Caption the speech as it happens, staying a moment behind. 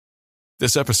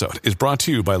This episode is brought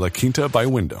to you by La Quinta by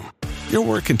Wyndham. Your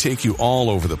work can take you all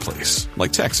over the place,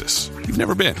 like Texas. You've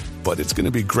never been, but it's going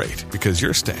to be great because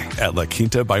you're staying at La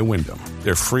Quinta by Wyndham.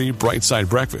 Their free Bright Side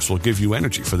breakfast will give you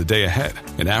energy for the day ahead.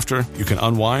 And after, you can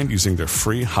unwind using their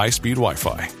free high-speed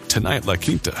Wi-Fi. Tonight, La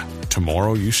Quinta.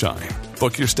 Tomorrow, you shine.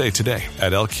 Book your stay today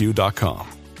at LQ.com.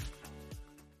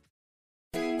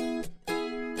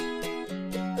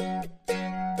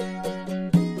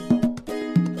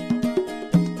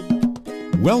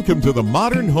 Welcome to the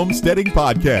Modern Homesteading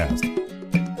Podcast.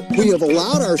 We have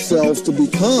allowed ourselves to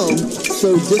become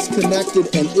so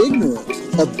disconnected and ignorant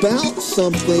about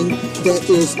something that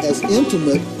is as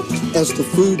intimate as the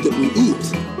food that we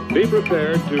eat. Be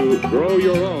prepared to grow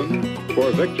your own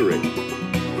for victory.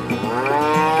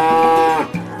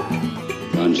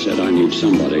 God said, I need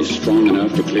somebody strong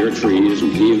enough to clear trees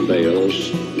and heave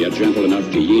bales, yet gentle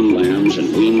enough to yean lambs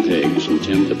and wean pigs and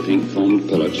tend the pink-combed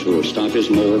pullets who will stop his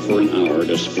mower for an hour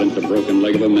to splint the broken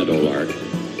leg of a meadowlark.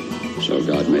 So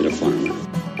God made a farmer.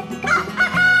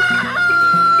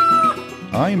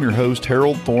 I am your host,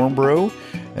 Harold Thornborough,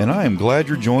 and I am glad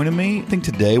you're joining me. I think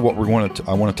today what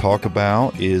I want to talk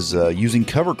about is using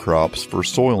cover crops for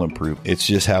soil improvement. It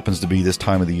just happens to be this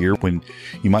time of the year when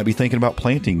you might be thinking about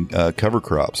planting cover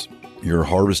crops. You're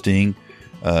harvesting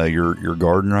your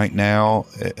garden right now.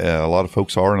 A lot of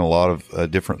folks are, and a lot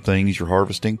of different things you're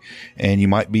harvesting, and you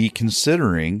might be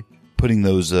considering putting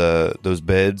those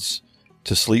beds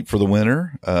to sleep for the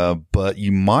winter, but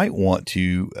you might want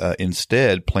to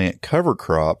instead plant cover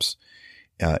crops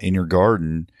in your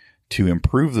garden to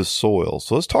improve the soil.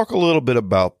 So let's talk a little bit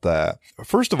about that.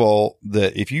 First of all,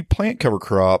 that if you plant cover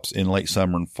crops in late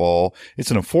summer and fall, it's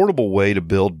an affordable way to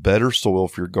build better soil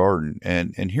for your garden.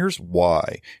 And here's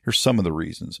why. Here's some of the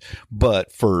reasons.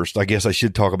 But first, I guess I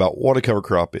should talk about what a cover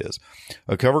crop is.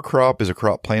 A cover crop is a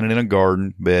crop planted in a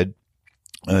garden bed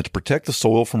to protect the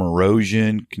soil from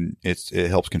erosion. It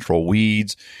helps control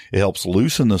weeds. It helps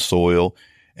loosen the soil,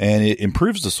 and it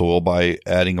improves the soil by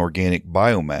adding organic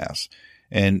biomass.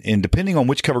 And depending on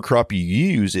which cover crop you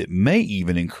use, it may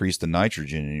even increase the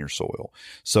nitrogen in your soil.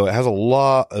 So it has a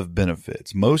lot of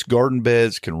benefits. Most garden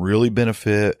beds can really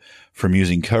benefit from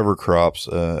using cover crops,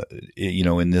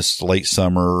 in this late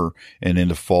summer and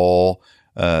into fall.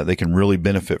 They can really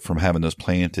benefit from having those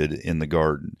planted in the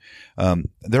garden.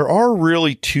 There are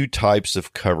really two types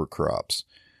of cover crops.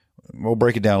 We'll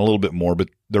break it down a little bit more, but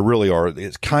there really are.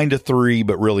 It's kind of three,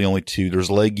 but really only two.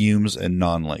 There's legumes and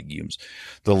non-legumes.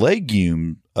 The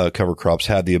legume cover crops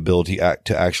have the ability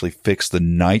to actually fix the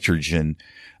nitrogen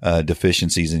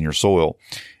deficiencies in your soil,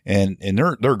 and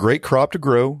they're a great crop to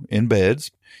grow in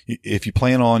beds. If you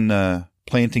plan on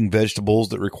planting vegetables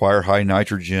that require high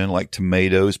nitrogen, like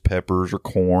tomatoes, peppers, or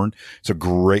corn, it's a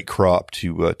great crop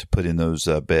to put in those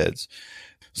beds.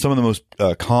 Some of the most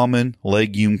common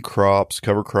legume crops,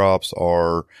 cover crops,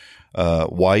 are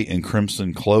white and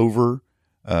crimson clover,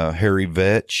 hairy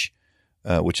vetch,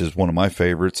 which is one of my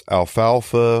favorites,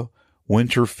 alfalfa,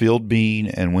 winter field bean,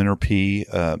 and winter pea.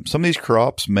 Some of these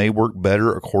crops may work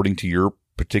better according to your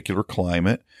particular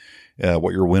climate,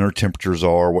 what your winter temperatures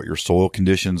are, what your soil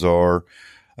conditions are.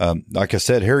 Like I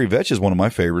said, hairy vetch is one of my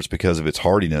favorites because of its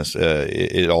hardiness.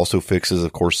 It also fixes,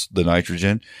 of course, the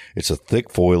nitrogen. It's a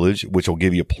thick foliage, which will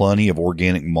give you plenty of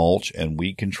organic mulch and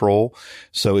weed control.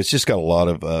 So it's just got a lot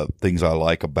of things I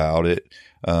like about it.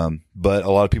 But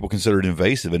a lot of people consider it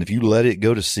invasive. And if you let it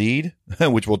go to seed,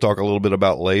 which we'll talk a little bit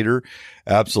about later,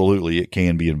 absolutely it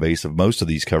can be invasive. Most of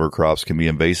these cover crops can be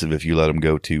invasive if you let them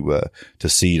go to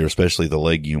seed, or especially the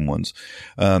legume ones.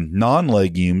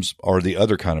 Non-legumes are the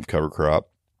other kind of cover crop.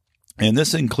 And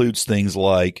this includes things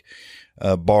like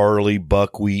barley,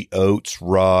 buckwheat, oats,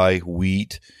 rye,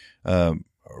 wheat.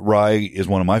 Rye is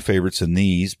one of my favorites in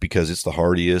these because it's the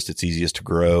hardiest, it's easiest to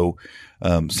grow.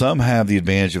 Some have the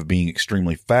advantage of being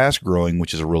extremely fast growing,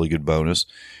 which is a really good bonus,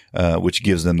 which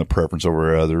gives them the preference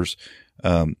over others.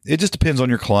 It just depends on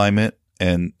your climate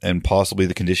and possibly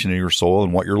the condition of your soil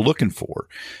and what you're looking for.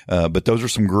 But those are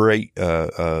some great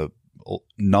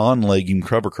non-legume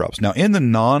cover crops. Now, in the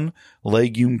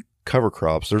non-legume cover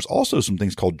crops, there's also some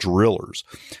things called drillers.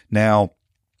 Now,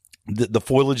 the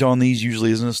foliage on these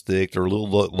usually isn't as thick. They're a little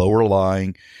lower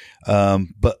lying.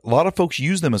 But a lot of folks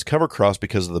use them as cover crops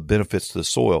because of the benefits to the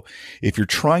soil. If you're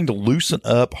trying to loosen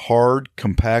up hard,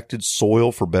 compacted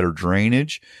soil for better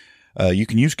drainage, you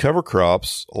can use cover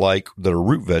crops that are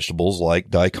root vegetables like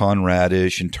daikon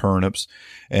radish and turnips.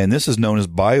 And this is known as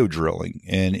biodrilling.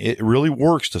 And it really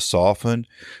works to soften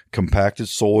compacted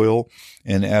soil.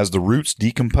 And as the roots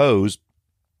decompose,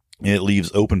 it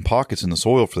leaves open pockets in the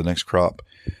soil for the next crop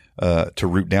to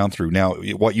root down through. Now,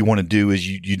 what you want to do is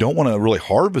you don't want to really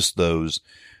harvest those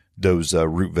those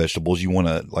root vegetables, you want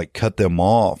to like cut them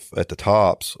off at the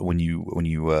tops when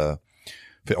you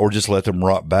or just let them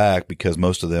rot back, because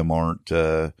most of them aren't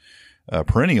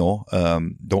perennial.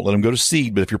 Don't let them go to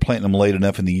seed, but if you're planting them late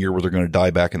enough in the year where they're going to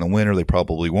die back in the winter, they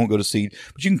probably won't go to seed.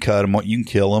 But you can cut them, you can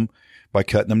kill them by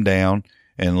cutting them down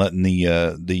and letting the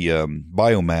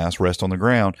biomass rest on the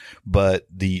ground. But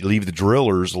leave the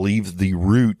drillers, leave the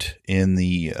root in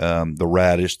the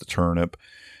radish, the turnip,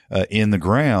 in the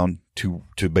ground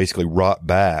to basically rot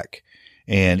back,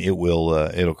 and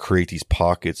it'll create these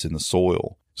pockets in the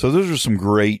soil. So those are some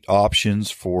great options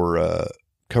for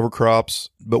cover crops.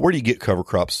 But where do you get cover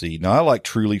crop seed? Now, I like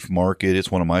True Leaf Market. It's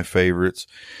one of my favorites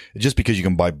just because you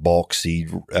can buy bulk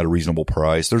seed at a reasonable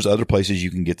price. There's other places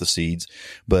you can get the seeds,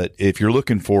 but if you're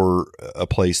looking for a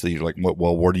place that you're like,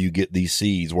 well, where do you get these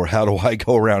seeds? Or how do I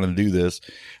go around and do this?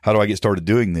 How do I get started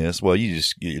doing this? Well,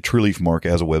 True Leaf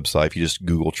Market has a website. If you just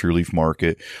Google True Leaf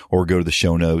Market or go to the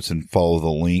show notes and follow the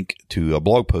link to a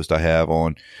blog post I have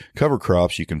on cover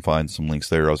crops, you can find some links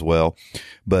there as well.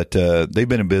 But they've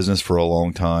been in business for a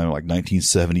long time, like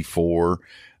 1974.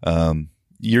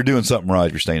 You're doing something right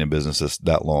if you're staying in business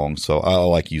that long. So I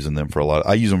like using them for a lot.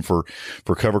 I use them for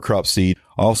cover crop seed.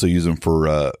 I also use them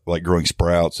for like growing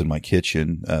sprouts in my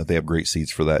kitchen. They have great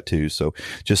seeds for that too. So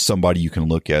just somebody you can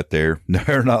look at there.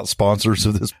 They're not sponsors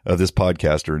of this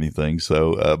podcast or anything.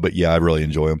 So, but yeah, I really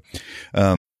enjoy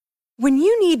them. When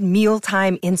you need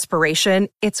mealtime inspiration,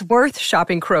 it's worth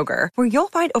shopping Kroger, where you'll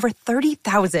find over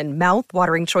 30,000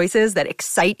 mouth-watering choices that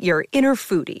excite your inner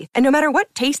foodie. And no matter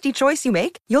what tasty choice you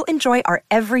make, you'll enjoy our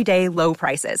everyday low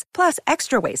prices, plus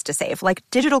extra ways to save, like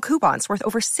digital coupons worth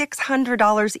over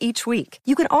 $600 each week.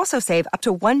 You can also save up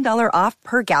to $1 off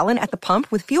per gallon at the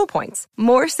pump with fuel points.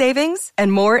 More savings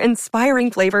and more inspiring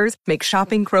flavors make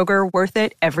shopping Kroger worth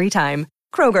it every time.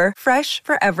 Kroger, fresh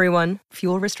for everyone.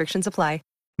 Fuel restrictions apply.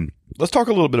 Let's talk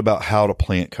a little bit about how to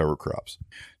plant cover crops.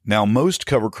 Now, most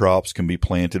cover crops can be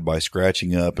planted by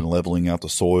scratching up and leveling out the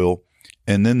soil,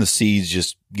 and then the seeds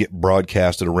just get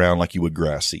broadcasted around like you would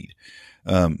grass seed.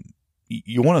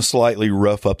 You want to slightly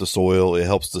rough up the soil. It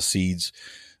helps the seeds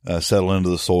settle into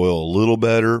the soil a little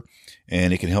better,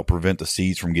 and it can help prevent the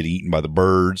seeds from getting eaten by the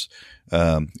birds.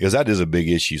 Because that is a big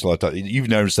issue. So you've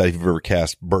noticed that if you've ever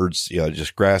cast birds,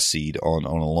 just grass seed on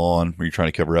a lawn where you're trying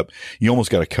to cover up, you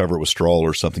almost got to cover it with straw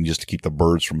or something just to keep the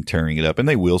birds from tearing it up. And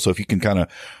they will. So if you can kind of,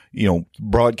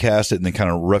 broadcast it and then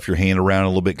kind of rough your hand around a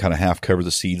little bit, kind of half cover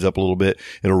the seeds up a little bit,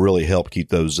 it'll really help keep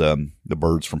those, the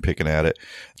birds from picking at it.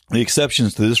 The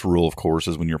exceptions to this rule, of course,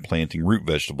 is when you're planting root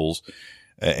vegetables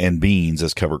and beans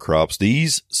as cover crops.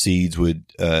 These seeds would,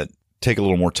 take a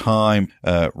little more time.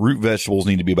 Root vegetables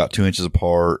need to be about 2 inches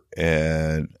apart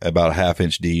and about a ½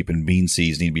 inch deep, and bean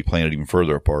seeds need to be planted even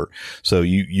further apart. So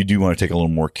you do want to take a little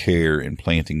more care in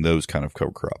planting those kind of cover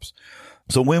crops.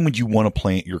 So when would you want to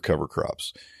plant your cover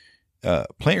crops?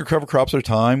 Plant your cover crops at a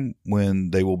time when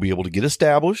they will be able to get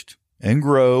established and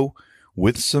grow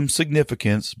with some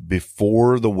significance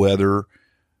before the weather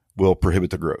will prohibit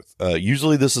the growth.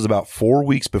 Usually this is about 4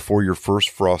 weeks before your first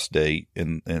frost date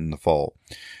in the fall.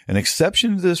 An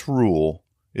exception to this rule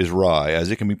is rye, as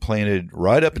it can be planted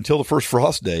right up until the first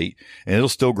frost date and it'll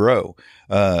still grow.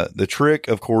 The trick,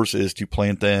 of course, is to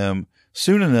plant them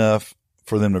soon enough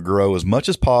for them to grow as much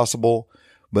as possible,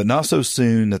 but not so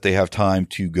soon that they have time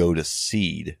to go to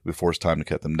seed before it's time to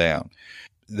cut them down.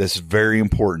 This is very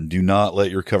important. Do not let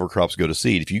your cover crops go to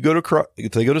seed.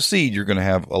 If they go to seed, you're going to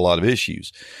have a lot of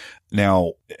issues.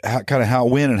 Now,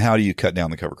 when and how do you cut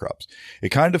down the cover crops? It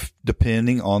kind of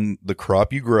depending on the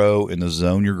crop you grow and the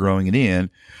zone you're growing it in.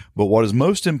 But what is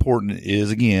most important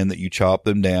is, again, that you chop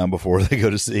them down before they go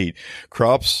to seed.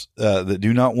 Crops that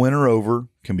do not winter over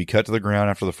can be cut to the ground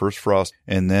after the first frost,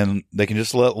 and then they can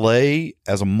just lay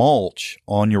as a mulch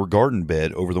on your garden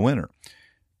bed over the winter.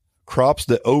 Crops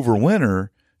that overwinter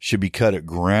should be cut at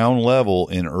ground level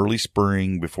in early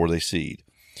spring before they seed.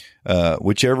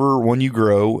 Whichever one you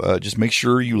grow, just make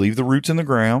sure you leave the roots in the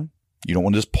ground. You don't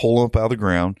want to just pull them up out of the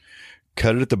ground.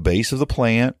 Cut it at the base of the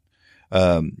plant.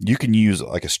 You can use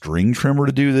like a string trimmer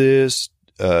to do this.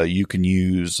 You can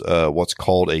use what's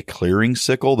called a clearing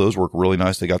sickle. Those work really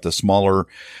nice. They got the smaller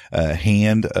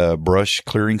hand brush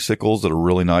clearing sickles that are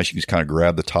really nice. You can just kind of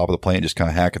grab the top of the plant, just kind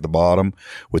of hack at the bottom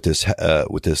with this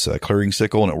clearing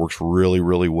sickle, and it works really,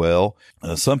 really well.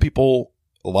 Some people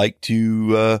like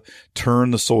to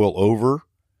turn the soil over,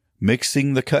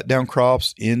 mixing the cut down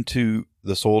crops into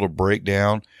the soil to break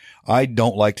down. I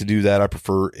don't like to do that. I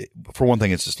prefer, for one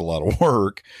thing, it's just a lot of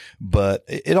work, but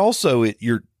it also,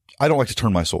 I don't like to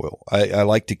turn my soil. I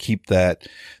like to keep that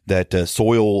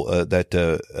soil,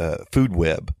 food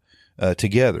web,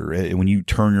 together. And when you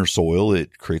turn your soil,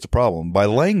 it creates a problem. By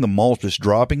laying the mulch, just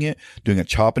dropping it, doing a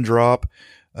chop and drop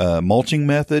mulching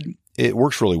method, it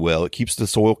works really well. It keeps the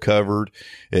soil covered.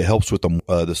 It helps with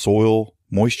the soil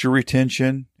moisture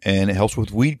retention, and it helps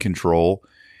with weed control.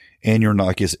 And you're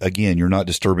not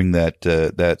disturbing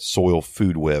that soil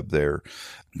food web there.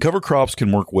 Cover crops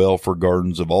can work well for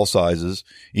gardens of all sizes,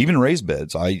 even raised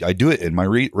beds. I do it in my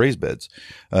raised beds.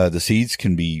 The seeds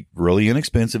can be really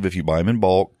inexpensive if you buy them in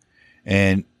bulk,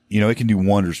 and it can do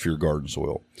wonders for your garden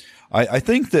soil. I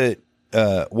think that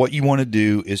what you want to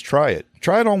do is try it.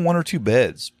 Try it on 1 or 2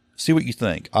 beds. See what you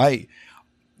think.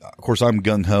 Of course, I'm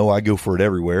gung-ho. I go for it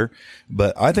everywhere,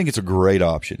 but I think it's a great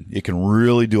option. It can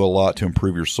really do a lot to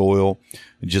improve your soil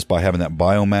just by having that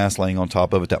biomass laying on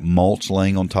top of it, that mulch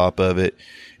laying on top of it.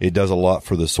 It does a lot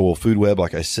for the soil food web.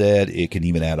 Like I said, it can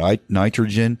even add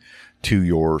nitrogen to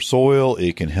your soil.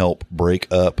 It can help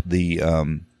break up the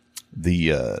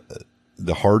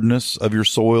hardness of your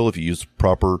soil if you use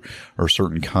proper or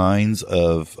certain kinds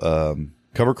of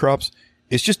cover crops.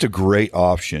 It's just a great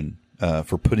option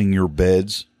for putting your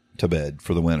beds to bed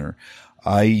for the winter.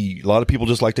 A lot of people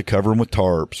just like to cover them with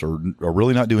tarps or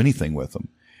really not do anything with them.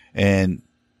 And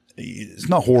it's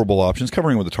not horrible options.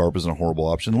 Covering with a tarp isn't a horrible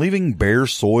option. Leaving bare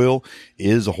soil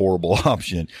is a horrible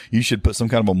option. You should put some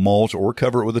kind of a mulch or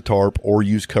cover it with a tarp or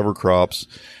use cover crops,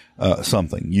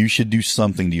 something. You should do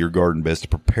something to your garden beds to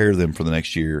prepare them for the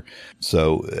next year.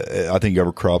 So I think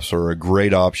cover crops are a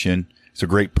great option. It's a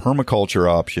great permaculture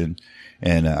option.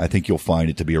 And I think you'll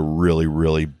find it to be a really,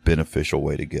 really beneficial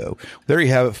way to go. There you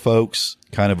have it, folks.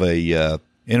 Kind of a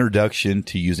introduction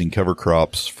to using cover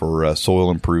crops for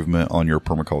soil improvement on your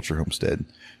permaculture homestead.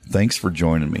 Thanks for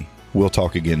joining me. We'll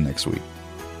talk again next week.